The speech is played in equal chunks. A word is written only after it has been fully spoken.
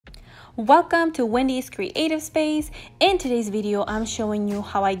Welcome to Wendy's Creative Space. In today's video, I'm showing you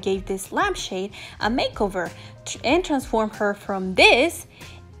how I gave this lampshade a makeover and transformed her from this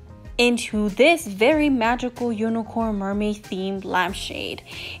into this very magical unicorn mermaid themed lampshade.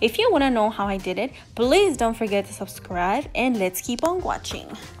 If you want to know how I did it, please don't forget to subscribe and let's keep on watching.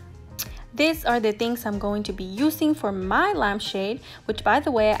 These are the things I'm going to be using for my lampshade, which by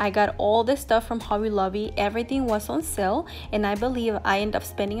the way, I got all this stuff from Hobby Lobby. Everything was on sale and I believe I ended up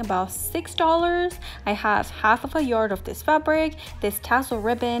spending about $6. I have half of a yard of this fabric, this tassel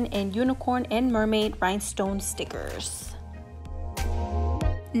ribbon, and unicorn and mermaid rhinestone stickers.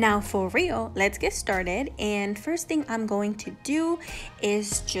 Now for real, let's get started. And first thing I'm going to do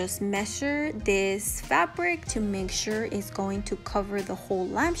is just measure this fabric to make sure it's going to cover the whole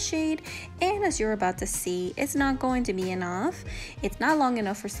lampshade. And as you're about to see, it's not going to be enough. It's not long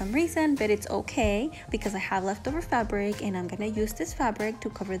enough for some reason, but it's okay because I have leftover fabric and I'm gonna use this fabric to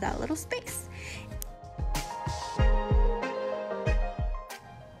cover that little space.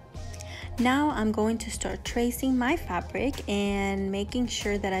 Now I'm going to start tracing my fabric and making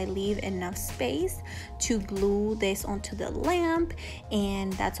sure that I leave enough space to glue this onto the lamp,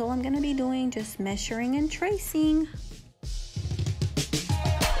 and that's all I'm going to be doing, just measuring and tracing.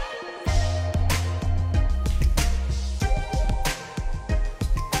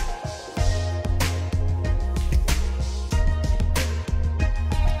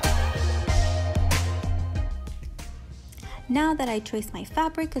 Now that I traced my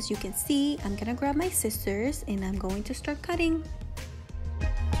fabric, as you can see, I'm gonna grab my scissors and I'm going to start cutting.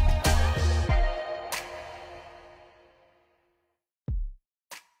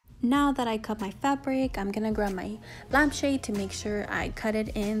 Now that I cut my fabric, I'm gonna grab my lampshade to make sure I cut it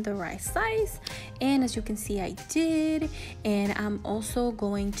in the right size. And as you can see, I did. And I'm also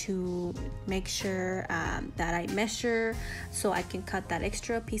going to make sure that I measure so I can cut that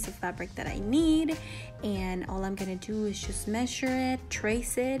extra piece of fabric that I need. And all I'm gonna do is just measure it,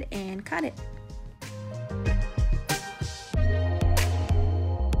 trace it, and cut it.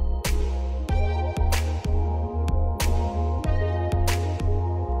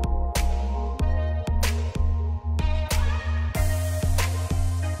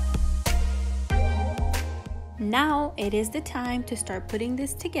 Now it is the time to start putting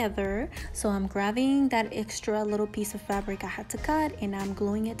this together. So I'm grabbing that extra little piece of fabric I had to cut and I'm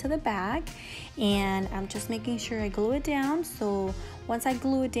gluing it to the bag, and I'm just making sure I glue it down. So once I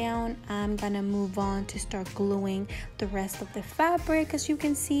glue it down, I'm gonna move on to start gluing the rest of the fabric, as you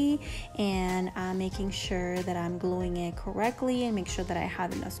can see, and I'm making sure that I'm gluing it correctly and make sure that I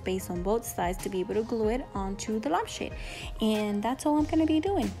have enough space on both sides to be able to glue it onto the lampshade. And that's all I'm gonna be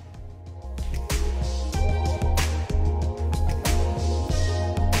doing.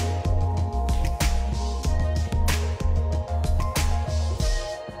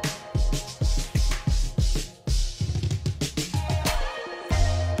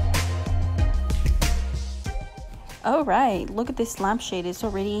 All right, look at this lampshade. It's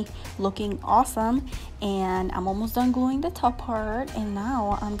already looking awesome, and I'm almost done gluing the top part, and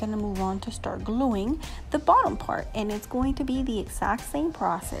now I'm gonna move on to start gluing the bottom part, and it's going to be the exact same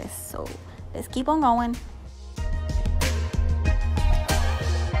process. So let's keep on going.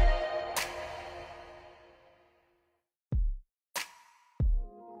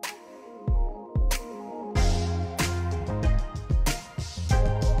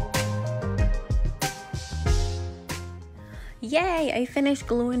 Yay, I finished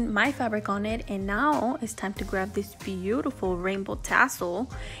gluing my fabric on it, and now it's time to grab this beautiful rainbow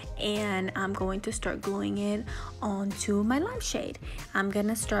tassel and I'm going to start gluing it onto my lampshade. I'm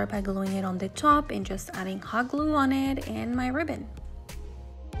gonna start by gluing it on the top and just adding hot glue on it and my ribbon.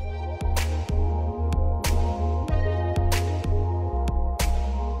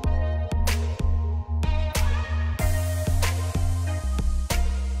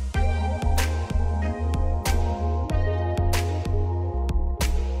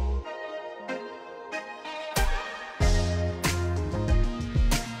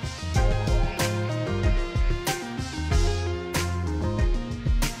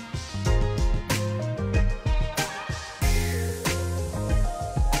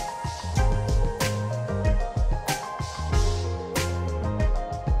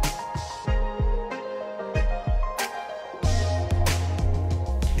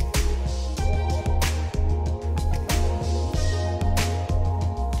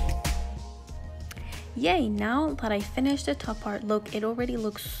 Yay, now that I finished the top part, look, it already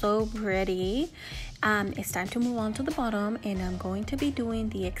looks so pretty. It's time to move on to the bottom, and I'm going to be doing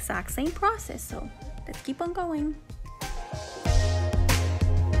the exact same process, so let's keep on going.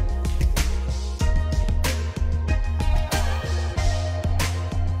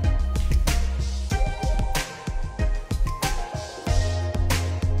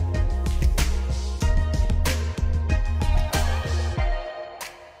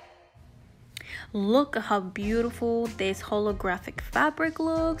 Look at how beautiful this holographic fabric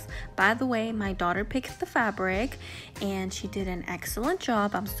looks. By the way, my daughter picked the fabric and she did an excellent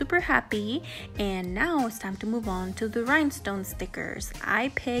job. I'm super happy. And now it's time to move on to the rhinestone stickers.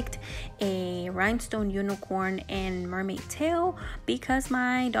 I picked a rhinestone unicorn and mermaid tail because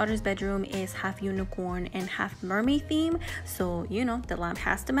my daughter's bedroom is half unicorn and half mermaid theme. So, you know, the lamp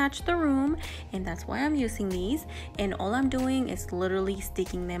has to match the room, and that's why I'm using these. And all I'm doing is literally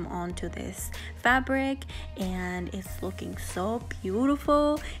sticking them onto this fabric, and it's looking so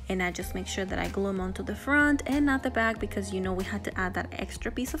beautiful. And I just make sure that I glue them onto the front and not the back, because you know we had to add that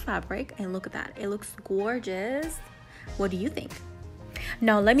extra piece of fabric. And look at that, it looks gorgeous. What do you think?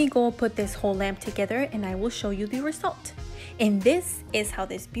 Now let me go put this whole lamp together and I will show you the result. And this is how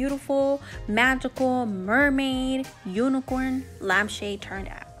this beautiful, magical mermaid unicorn lampshade turned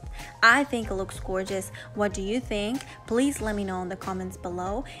out. I think it looks gorgeous. What do you think? Please let me know in the comments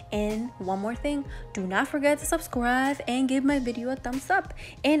below. And one more thing, do not forget to subscribe and give my video a thumbs up.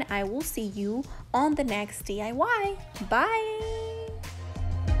 And I will see you on the next DIY. Bye!